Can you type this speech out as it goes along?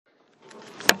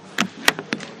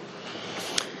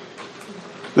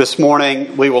This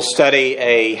morning we will study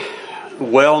a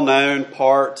well-known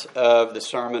part of the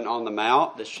Sermon on the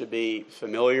Mount. This should be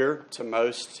familiar to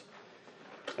most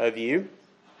of you.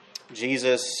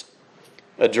 Jesus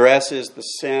addresses the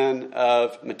sin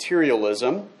of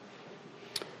materialism.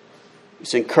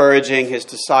 He's encouraging his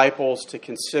disciples to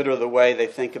consider the way they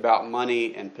think about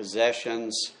money and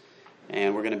possessions.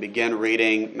 And we're going to begin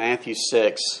reading Matthew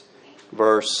 6,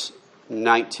 verse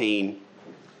 19.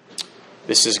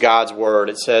 This is God's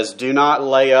word. It says, "Do not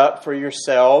lay up for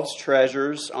yourselves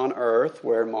treasures on earth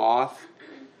where moth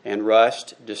and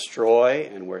rust destroy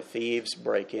and where thieves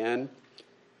break in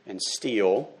and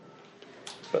steal.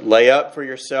 But lay up for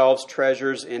yourselves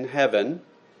treasures in heaven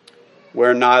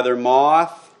where neither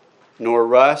moth nor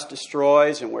rust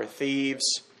destroys and where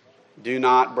thieves do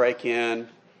not break in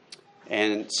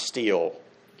and steal.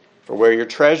 For where your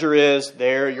treasure is,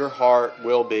 there your heart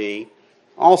will be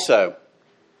also.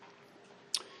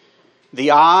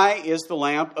 The eye is the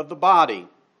lamp of the body.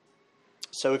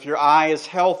 So if your eye is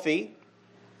healthy,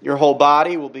 your whole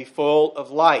body will be full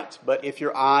of light. But if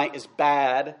your eye is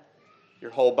bad,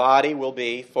 your whole body will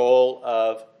be full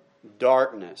of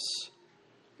darkness.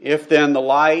 If then the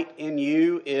light in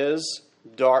you is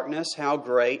darkness, how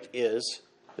great is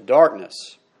the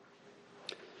darkness?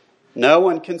 No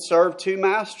one can serve two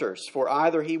masters, for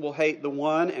either he will hate the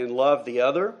one and love the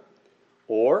other,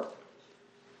 or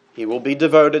he will be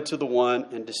devoted to the one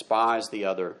and despise the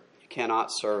other. You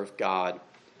cannot serve God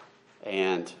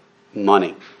and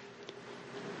money."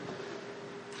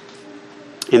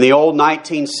 In the old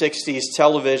 1960s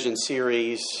television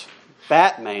series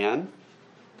Batman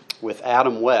with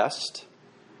Adam West,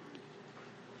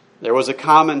 there was a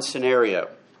common scenario.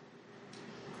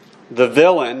 The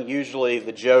villain, usually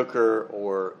the Joker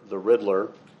or the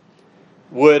Riddler,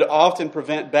 would often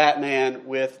present Batman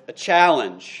with a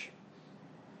challenge.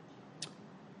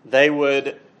 They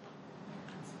would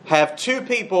have two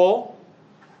people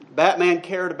Batman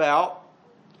cared about.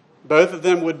 Both of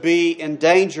them would be in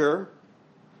danger,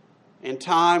 and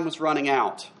time was running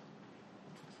out.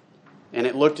 And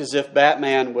it looked as if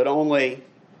Batman would only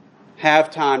have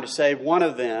time to save one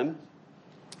of them,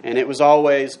 and it was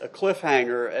always a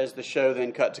cliffhanger as the show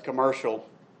then cut to commercial.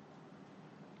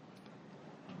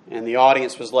 And the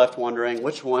audience was left wondering,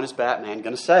 which one is Batman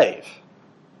going to save?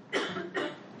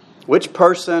 Which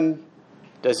person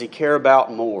does he care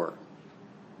about more?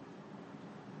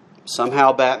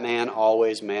 Somehow Batman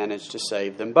always managed to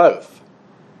save them both.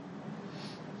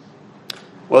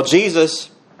 Well,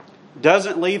 Jesus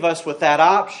doesn't leave us with that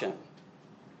option.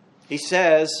 He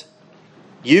says,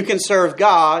 you can serve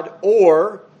God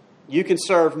or you can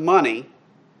serve money,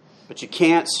 but you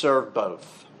can't serve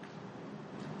both.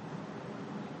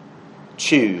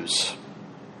 Choose.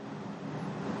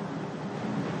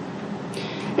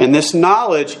 And this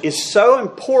knowledge is so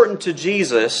important to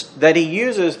Jesus that he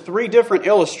uses three different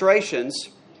illustrations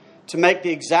to make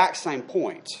the exact same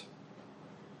point.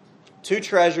 Two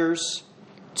treasures,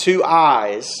 two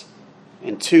eyes,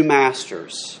 and two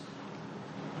masters.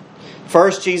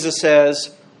 First, Jesus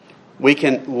says we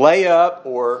can lay up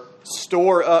or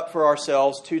store up for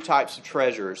ourselves two types of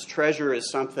treasures. Treasure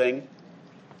is something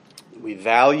we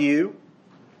value,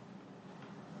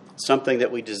 something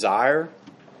that we desire.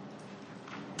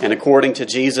 And according to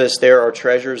Jesus, there are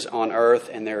treasures on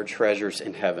earth and there are treasures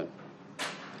in heaven.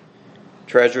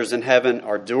 Treasures in heaven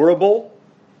are durable.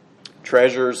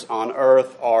 Treasures on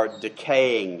earth are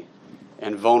decaying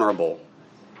and vulnerable.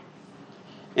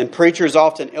 And preachers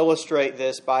often illustrate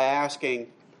this by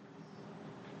asking,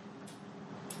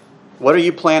 what are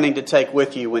you planning to take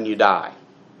with you when you die?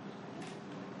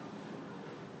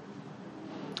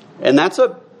 And that's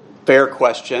a fair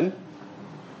question.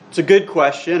 It's a good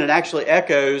question. It actually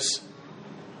echoes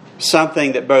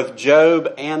something that both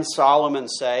Job and Solomon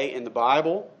say in the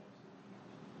Bible.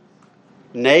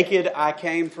 Naked I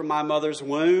came from my mother's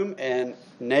womb, and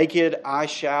naked I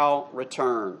shall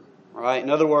return. Right? In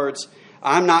other words,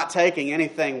 I'm not taking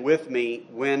anything with me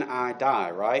when I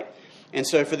die, right? And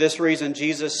so for this reason,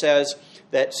 Jesus says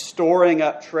that storing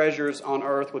up treasures on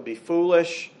earth would be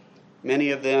foolish.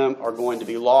 Many of them are going to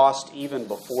be lost even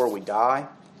before we die.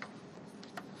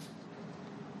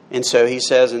 And so he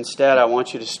says, instead, I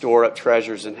want you to store up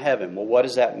treasures in heaven. Well, what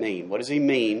does that mean? What does he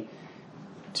mean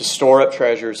to store up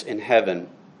treasures in heaven?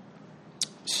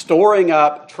 Storing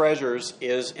up treasures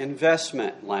is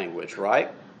investment language,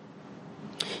 right?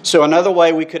 So another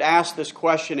way we could ask this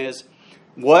question is,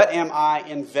 what am I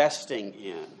investing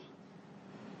in?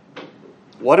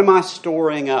 What am I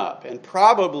storing up? And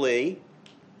probably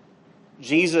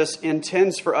Jesus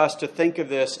intends for us to think of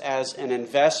this as an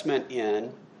investment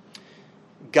in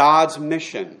God's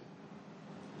mission.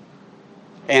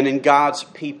 and in God's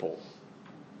people.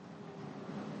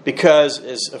 Because,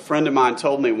 as a friend of mine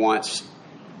told me once,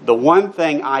 the one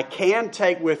thing I can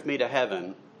take with me to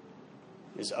heaven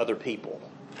is other people.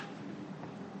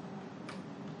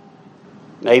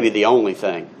 Maybe the only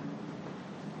thing.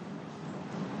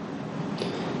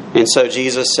 And so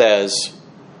Jesus says,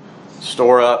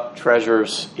 store up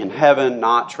treasures in heaven,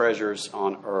 not treasures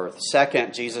on earth.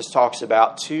 Second, Jesus talks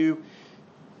about two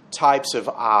types of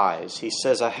eyes. He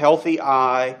says a healthy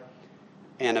eye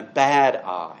and a bad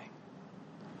eye.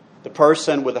 The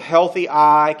person with a healthy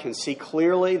eye can see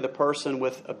clearly. The person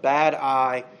with a bad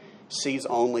eye sees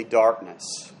only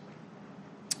darkness.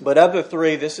 But of the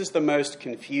three, this is the most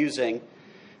confusing.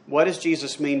 What does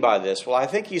Jesus mean by this? Well, I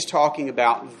think he's talking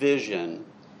about vision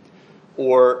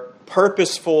or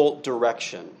purposeful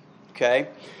direction. Okay?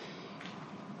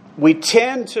 We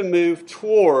tend to move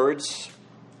towards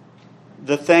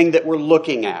the thing that we're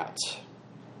looking at.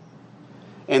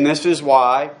 And this is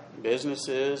why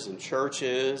businesses and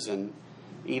churches and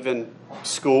even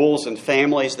schools and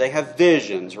families, they have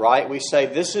visions, right? We say,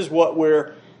 this is what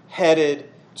we're headed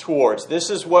towards. This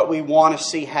is what we want to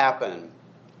see happen.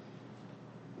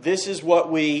 This is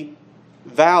what we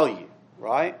value,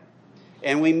 right?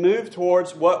 And we move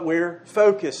towards what we're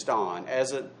focused on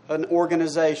as an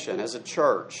organization, as a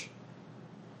church.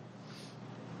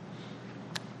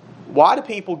 Why do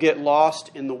people get lost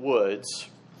in the woods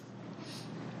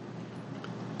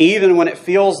even when it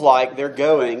feels like they're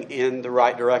going in the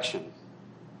right direction?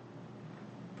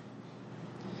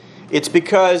 It's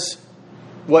because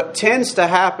what tends to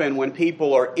happen when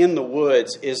people are in the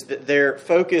woods is that they're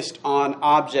focused on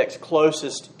objects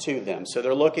closest to them. So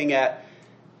they're looking at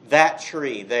that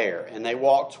tree there, and they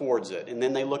walk towards it. And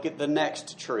then they look at the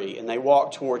next tree, and they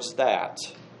walk towards that.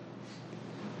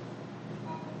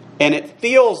 And it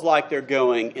feels like they're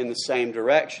going in the same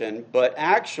direction, but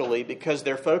actually, because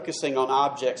they're focusing on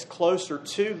objects closer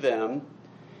to them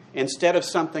instead of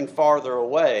something farther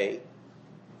away,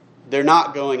 they're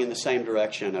not going in the same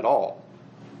direction at all.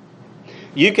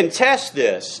 You can test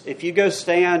this if you go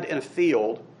stand in a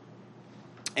field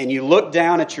and you look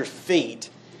down at your feet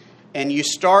and you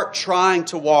start trying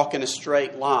to walk in a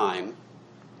straight line.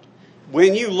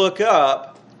 When you look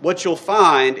up, what you'll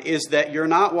find is that you're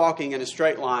not walking in a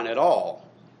straight line at all.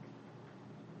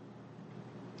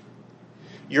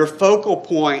 Your focal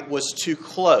point was too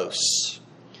close.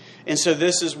 And so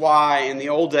this is why in the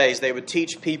old days they would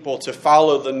teach people to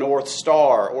follow the North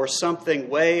Star or something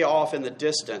way off in the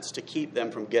distance to keep them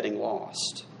from getting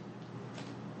lost.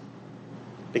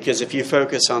 Because if you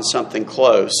focus on something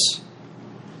close,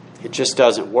 it just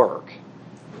doesn't work.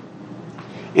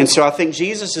 And so I think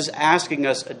Jesus is asking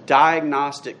us a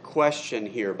diagnostic question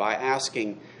here by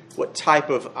asking, what type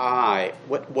of eye,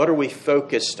 what are we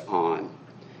focused on?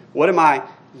 What am I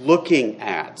looking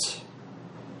at?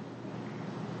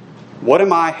 What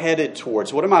am I headed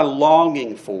towards? What am I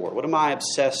longing for? What am I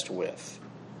obsessed with?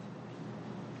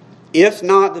 If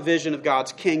not the vision of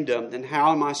God's kingdom, then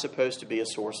how am I supposed to be a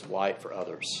source of light for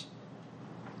others?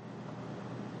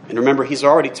 And remember, he's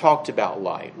already talked about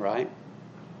light, right?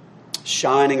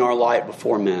 Shining our light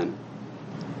before men.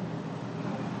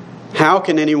 How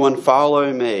can anyone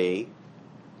follow me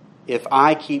if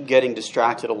I keep getting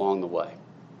distracted along the way?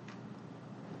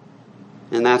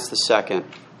 And that's the second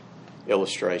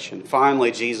illustration.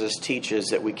 Finally, Jesus teaches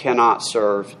that we cannot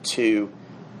serve two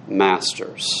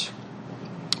masters.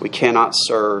 We cannot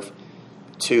serve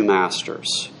two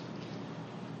masters.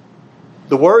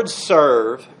 The word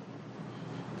serve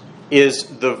is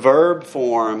the verb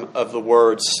form of the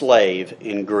word slave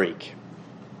in Greek.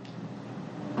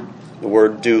 The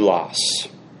word doulos.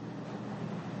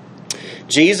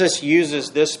 Jesus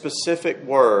uses this specific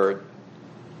word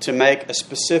to make a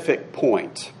specific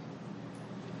point.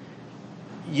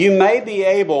 You may be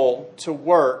able to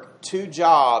work two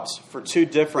jobs for two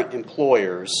different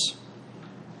employers,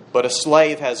 but a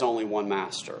slave has only one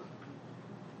master.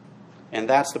 And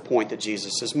that's the point that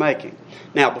Jesus is making.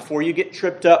 Now, before you get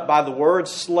tripped up by the word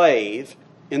slave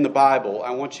in the Bible,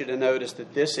 I want you to notice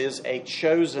that this is a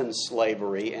chosen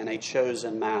slavery and a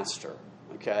chosen master.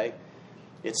 Okay?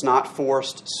 It's not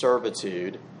forced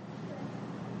servitude,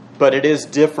 but it is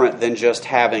different than just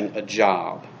having a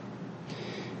job.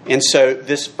 And so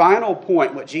this final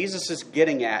point, what Jesus is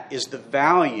getting at, is the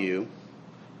value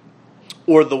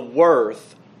or the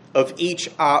worth of each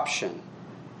option.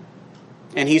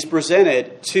 And he's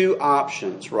presented two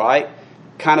options, right?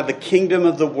 Kind of the kingdom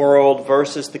of the world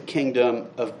versus the kingdom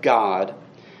of God.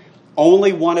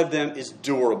 Only one of them is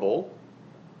durable.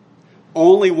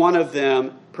 Only one of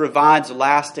them provides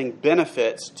lasting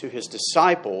benefits to his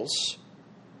disciples.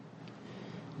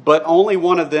 but only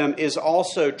one of them is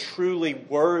also truly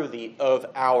worthy of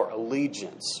our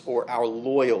allegiance or our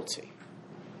loyalty.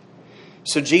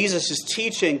 So Jesus is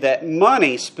teaching that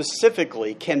money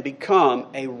specifically can become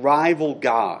a rival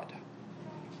god.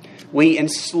 We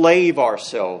enslave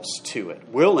ourselves to it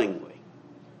willingly.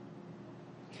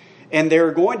 And there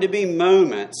are going to be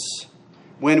moments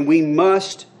when we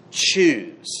must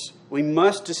choose. We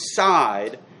must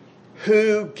decide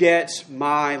who gets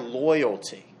my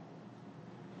loyalty.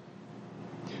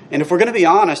 And if we're going to be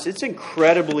honest, it's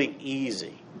incredibly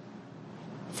easy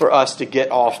for us to get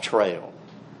off trail,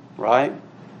 right?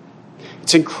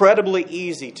 It's incredibly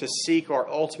easy to seek our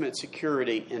ultimate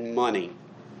security in money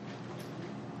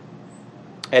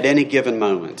at any given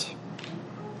moment.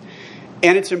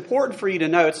 And it's important for you to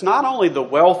know it's not only the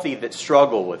wealthy that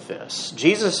struggle with this.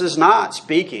 Jesus is not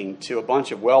speaking to a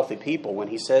bunch of wealthy people when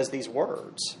he says these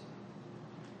words.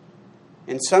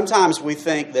 And sometimes we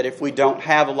think that if we don't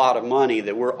have a lot of money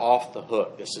that we're off the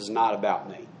hook. This is not about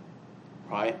me,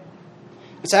 right?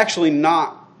 It's actually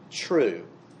not true.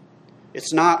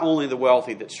 It's not only the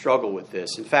wealthy that struggle with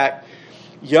this. In fact,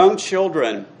 young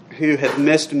children who have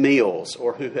missed meals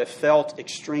or who have felt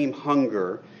extreme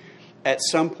hunger at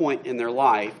some point in their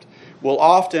life will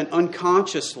often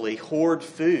unconsciously hoard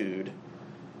food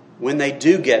when they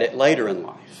do get it later in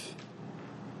life.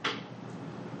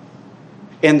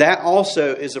 And that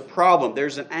also is a problem.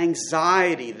 There's an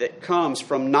anxiety that comes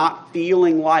from not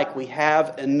feeling like we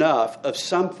have enough of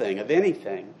something, of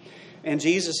anything. And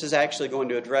Jesus is actually going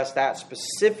to address that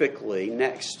specifically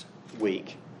next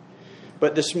week.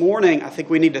 But this morning, I think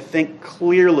we need to think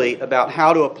clearly about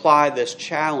how to apply this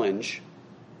challenge.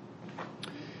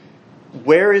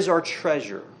 Where is our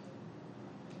treasure?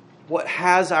 What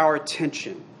has our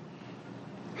attention?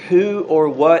 Who or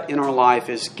what in our life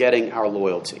is getting our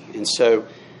loyalty? And so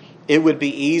it would be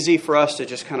easy for us to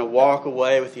just kind of walk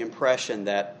away with the impression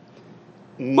that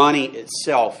money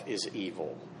itself is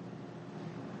evil.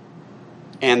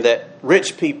 And that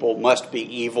rich people must be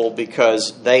evil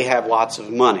because they have lots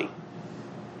of money.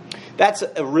 That's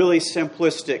a really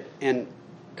simplistic and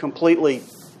completely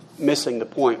missing the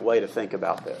point way to think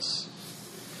about this.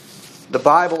 The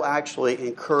Bible actually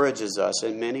encourages us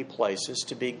in many places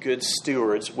to be good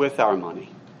stewards with our money.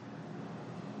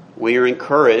 We are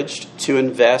encouraged to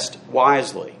invest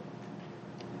wisely.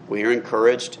 We are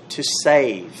encouraged to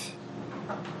save.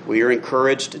 We are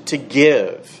encouraged to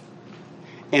give.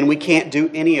 And we can't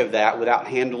do any of that without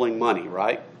handling money,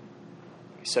 right?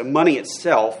 So money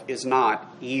itself is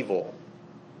not evil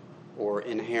or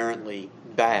inherently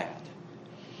bad.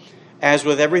 As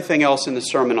with everything else in the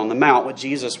Sermon on the Mount, what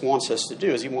Jesus wants us to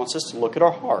do is he wants us to look at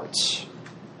our hearts.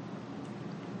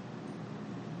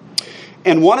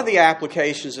 And one of the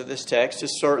applications of this text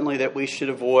is certainly that we should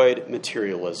avoid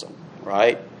materialism,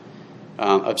 right?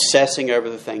 Obsessing over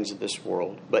the things of this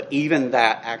world. But even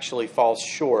that actually falls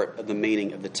short of the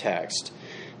meaning of the text.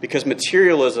 Because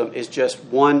materialism is just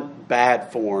one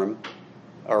bad form,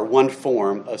 or one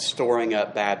form of storing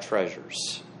up bad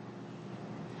treasures.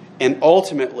 And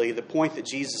ultimately, the point that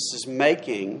Jesus is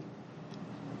making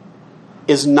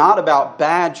is not about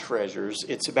bad treasures,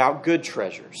 it's about good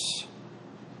treasures.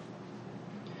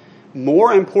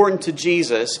 More important to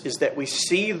Jesus is that we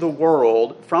see the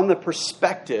world from the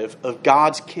perspective of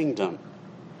God's kingdom.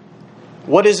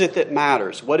 What is it that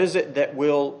matters? What is it that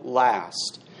will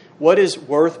last? What is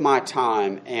worth my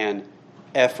time and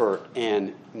effort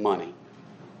and money?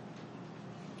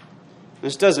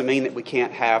 This doesn't mean that we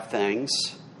can't have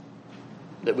things,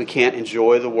 that we can't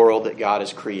enjoy the world that God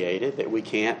has created, that we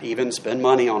can't even spend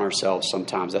money on ourselves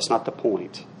sometimes. That's not the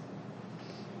point.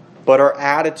 But our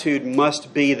attitude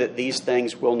must be that these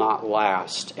things will not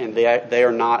last, and they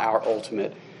are not our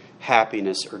ultimate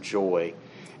happiness or joy.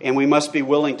 And we must be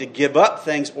willing to give up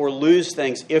things or lose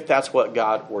things if that's what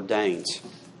God ordains.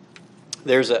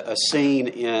 There's a scene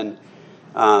in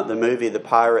the movie The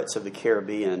Pirates of the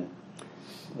Caribbean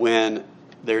when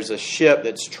there's a ship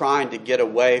that's trying to get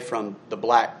away from the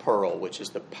Black Pearl, which is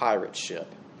the pirate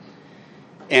ship.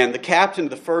 And the captain of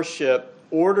the first ship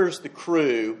orders the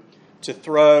crew to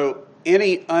throw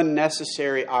any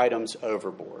unnecessary items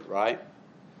overboard, right?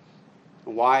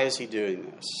 And why is he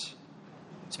doing this?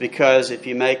 It's because if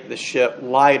you make the ship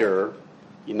lighter,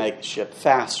 you make the ship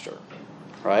faster,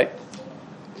 right?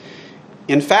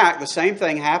 In fact, the same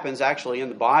thing happens actually in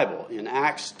the Bible. In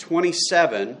Acts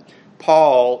 27,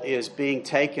 Paul is being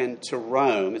taken to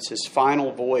Rome. It's his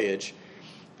final voyage.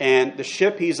 And the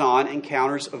ship he's on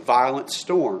encounters a violent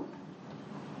storm.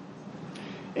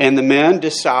 And the men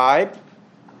decide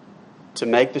to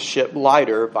make the ship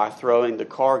lighter by throwing the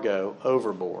cargo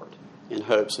overboard in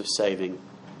hopes of saving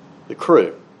the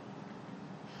crew.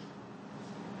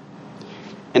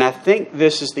 And I think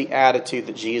this is the attitude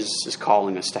that Jesus is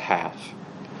calling us to have.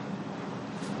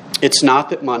 It's not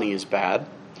that money is bad.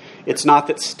 It's not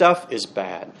that stuff is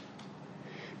bad.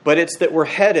 But it's that we're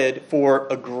headed for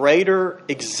a greater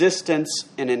existence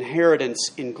and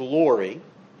inheritance in glory.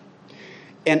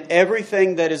 And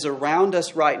everything that is around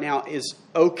us right now is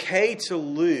okay to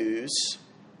lose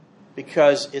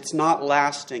because it's not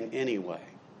lasting anyway.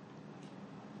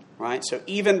 Right? So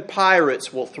even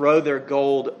pirates will throw their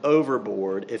gold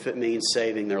overboard if it means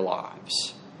saving their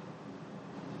lives.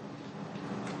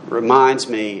 It reminds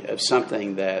me of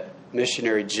something that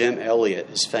missionary Jim Elliot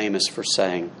is famous for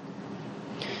saying.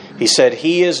 He said,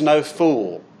 "He is no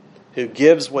fool who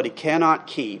gives what he cannot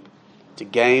keep to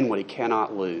gain what he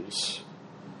cannot lose."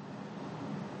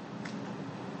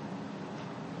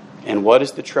 And what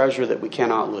is the treasure that we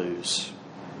cannot lose?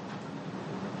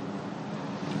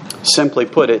 Simply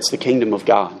put, it's the kingdom of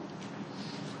God.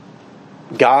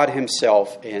 God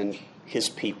Himself and His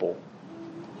people.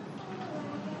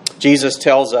 Jesus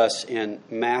tells us in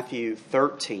Matthew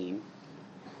 13,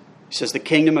 He says, "The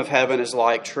kingdom of heaven is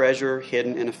like treasure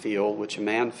hidden in a field, which a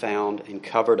man found and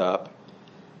covered up.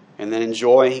 And then in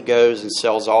joy he goes and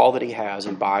sells all that he has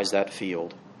and buys that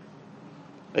field.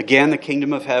 Again, the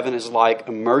kingdom of heaven is like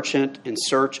a merchant in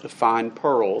search of fine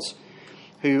pearls,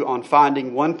 who, on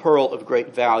finding one pearl of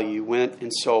great value, went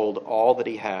and sold all that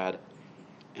he had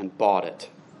and bought it."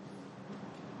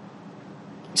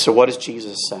 So what is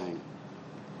Jesus saying?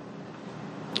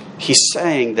 He's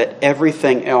saying that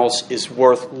everything else is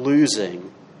worth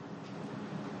losing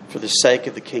for the sake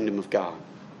of the kingdom of God.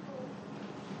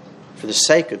 For the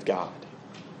sake of God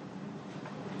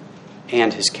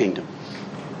and His kingdom.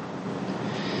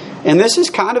 And this is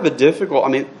kind of a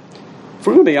difficult, if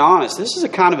we're going to be honest, this is a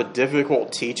kind of a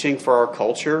difficult teaching for our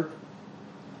culture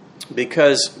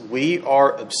because we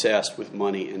are obsessed with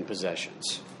money and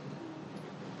possessions.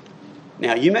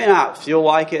 Now, you may not feel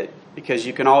like it because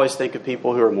you can always think of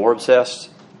people who are more obsessed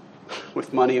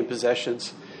with money and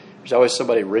possessions. There's always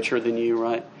somebody richer than you,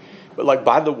 right? But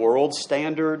by the world's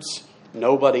standards,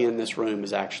 nobody in this room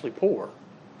is actually poor.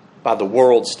 By the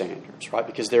world's standards, right?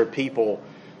 Because there are people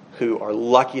who are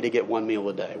lucky to get one meal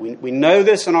a day. We know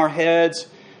this in our heads,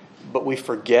 but we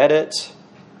forget it.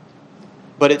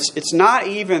 But it's not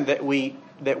even that we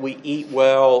eat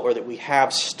well or that we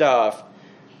have stuff.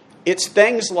 It's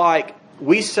things like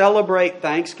we celebrate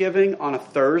Thanksgiving on a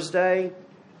Thursday,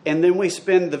 and then we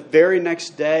spend the very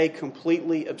next day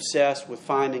completely obsessed with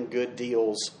finding good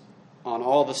deals on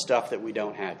all the stuff that we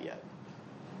don't have yet.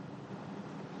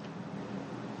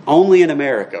 Only in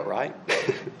America, right?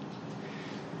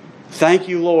 Thank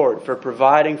you, Lord, for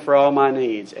providing for all my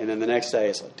needs. And then the next day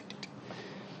it's like,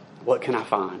 what can I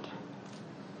find?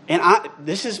 And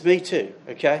this is me too,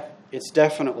 okay? It's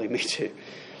definitely me too.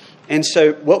 And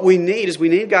so what we need is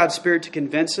God's Spirit to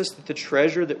convince us that the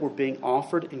treasure that we're being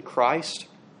offered in Christ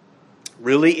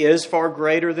really is far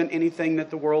greater than anything that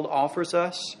the world offers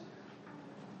us.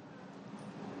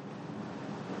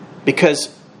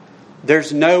 Because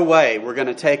there's no way we're going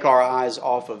to take our eyes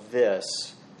off of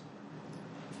this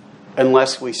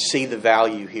unless we see the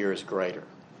value here is greater.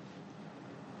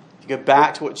 If you go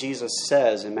back to what Jesus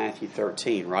says in Matthew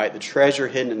 13, right? The treasure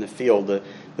hidden in the field, the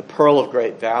pearl of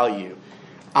great value.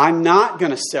 I'm not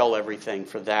going to sell everything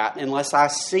for that unless I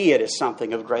see it as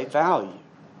something of great value.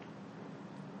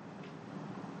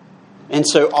 And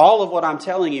so all of what I'm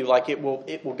telling you, it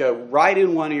will go right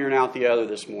in one ear and out the other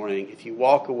this morning if you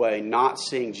walk away not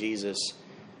seeing Jesus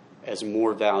as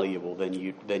more valuable than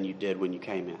you did when you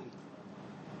came in.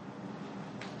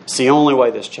 It's the only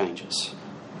way this changes.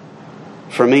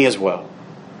 For me as well.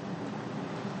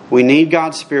 We need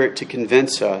God's Spirit to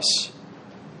convince us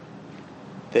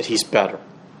that He's better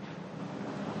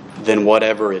than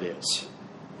whatever it is.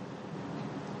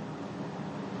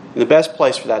 And the best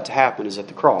place for that to happen is at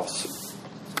the cross.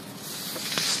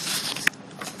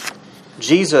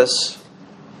 Jesus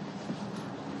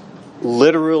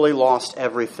literally lost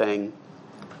everything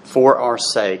for our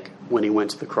sake when He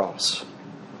went to the cross.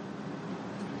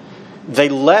 They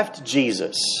left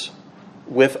Jesus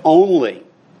with only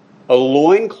a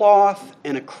loincloth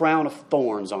and a crown of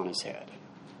thorns on His head.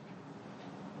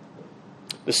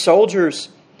 The soldiers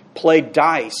played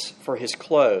dice for His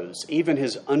clothes, even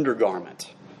His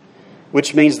undergarment,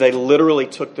 which means they literally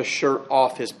took the shirt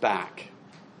off His back.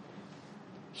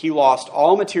 He lost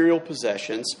all material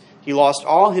possessions. He lost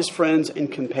all His friends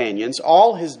and companions,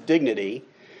 all His dignity,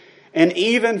 and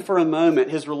even for a moment,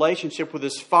 His relationship with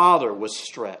His Father was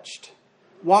stretched.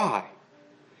 Why?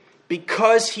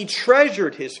 Because He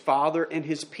treasured His Father and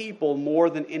His people more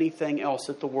than anything else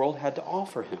that the world had to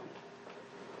offer Him.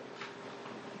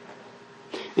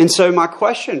 And so my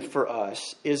question for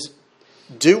us is,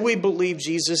 do we believe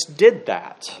Jesus did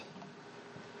that?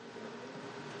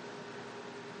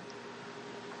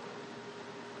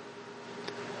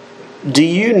 Do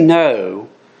you know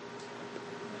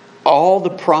all the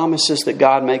promises that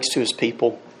God makes to His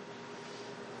people?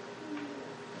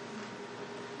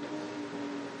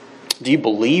 Do you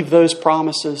believe those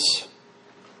promises?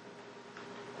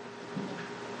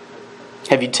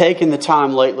 Have you taken the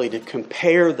time lately to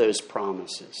compare those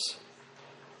promises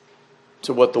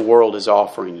to what the world is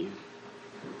offering you?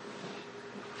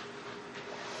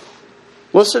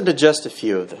 Listen to just a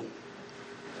few of them.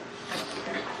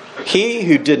 He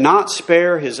who did not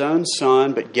spare His own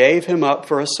Son, but gave Him up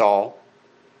for us all,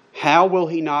 how will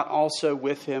He not also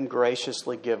with Him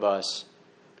graciously give us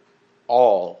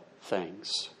all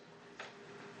things?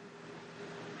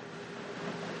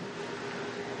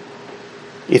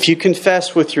 If you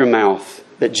confess with your mouth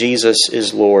that Jesus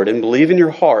is Lord and believe in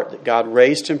your heart that God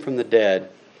raised Him from the dead,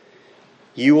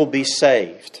 you will be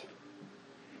saved.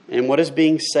 And what does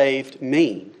being saved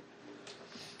mean?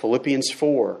 Philippians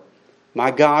 4. My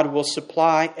God will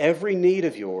supply every need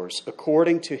of yours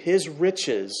according to His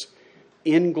riches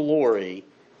in glory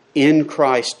in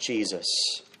Christ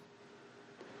Jesus.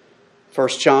 1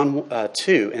 John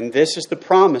 2. And this is the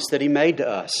promise that He made to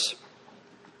us.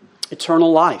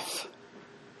 Eternal life.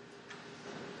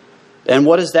 And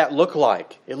what does that look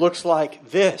like? It looks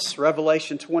like this.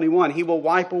 Revelation 21. He will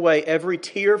wipe away every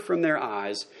tear from their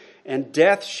eyes, and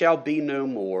death shall be no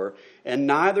more, and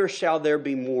neither shall there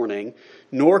be mourning,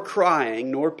 nor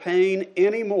crying, nor pain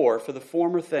any more, for the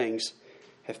former things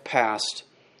have passed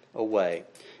away.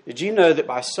 Did you know that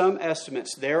by some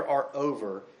estimates there are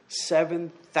over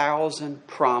 7,000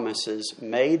 promises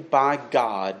made by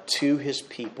God to His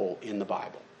people in the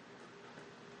Bible?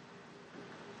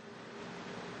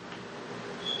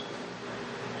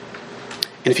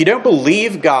 And if you don't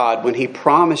believe God when He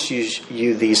promises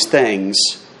you these things,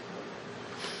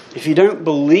 if you don't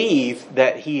believe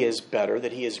that He is better,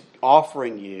 that He is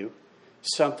offering you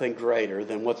something greater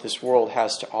than what this world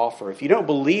has to offer, if you don't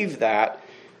believe that,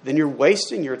 then you're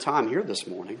wasting your time here this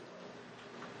morning.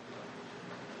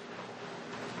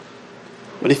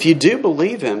 But if you do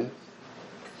believe Him,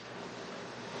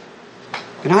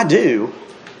 and I do,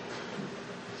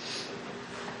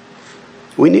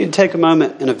 we need to take a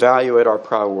moment and evaluate our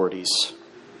priorities.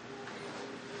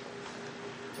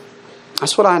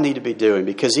 That's what I need to be doing,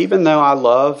 because even though I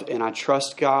love and I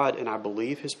trust God and I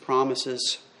believe His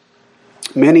promises,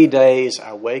 many days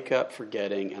I wake up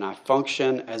forgetting and I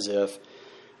function as if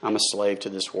I'm a slave to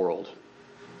this world.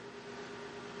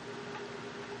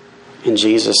 And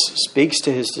Jesus speaks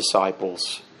to His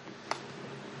disciples.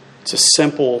 It's a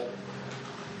simple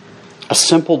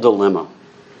dilemma.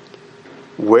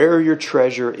 Where your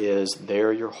treasure is,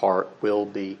 there your heart will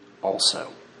be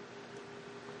also.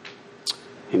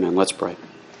 Amen. Let's pray.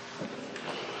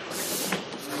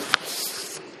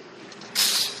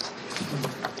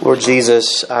 Lord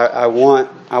Jesus, I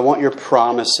want your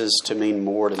promises to mean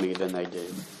more to me than they do.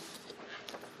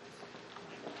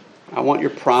 I want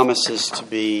your promises to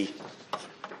be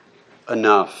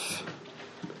enough.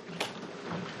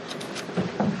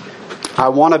 I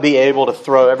want to be able to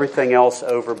throw everything else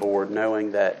overboard,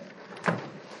 knowing that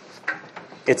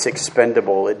it's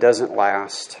expendable. It doesn't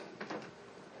last.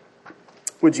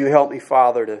 Would you help me,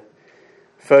 Father, to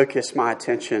focus my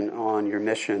attention on your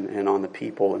mission and on the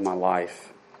people in my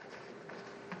life?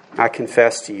 I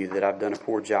confess to you that I've done a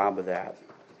poor job of that.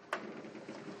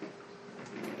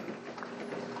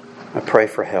 I pray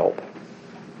for help.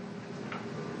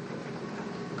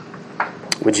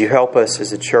 Would you help us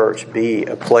as a church be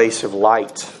a place of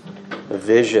light, of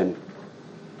vision,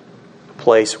 a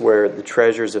place where the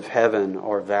treasures of heaven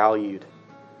are valued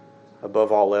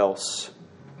above all else?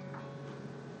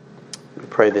 We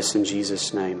pray this in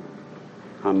Jesus' name.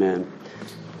 Amen.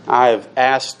 I have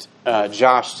asked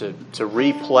Josh to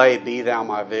replay Be Thou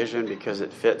My Vision because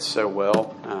it fits so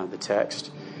well, the text.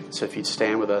 So if you'd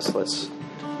stand with us, let's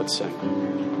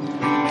sing.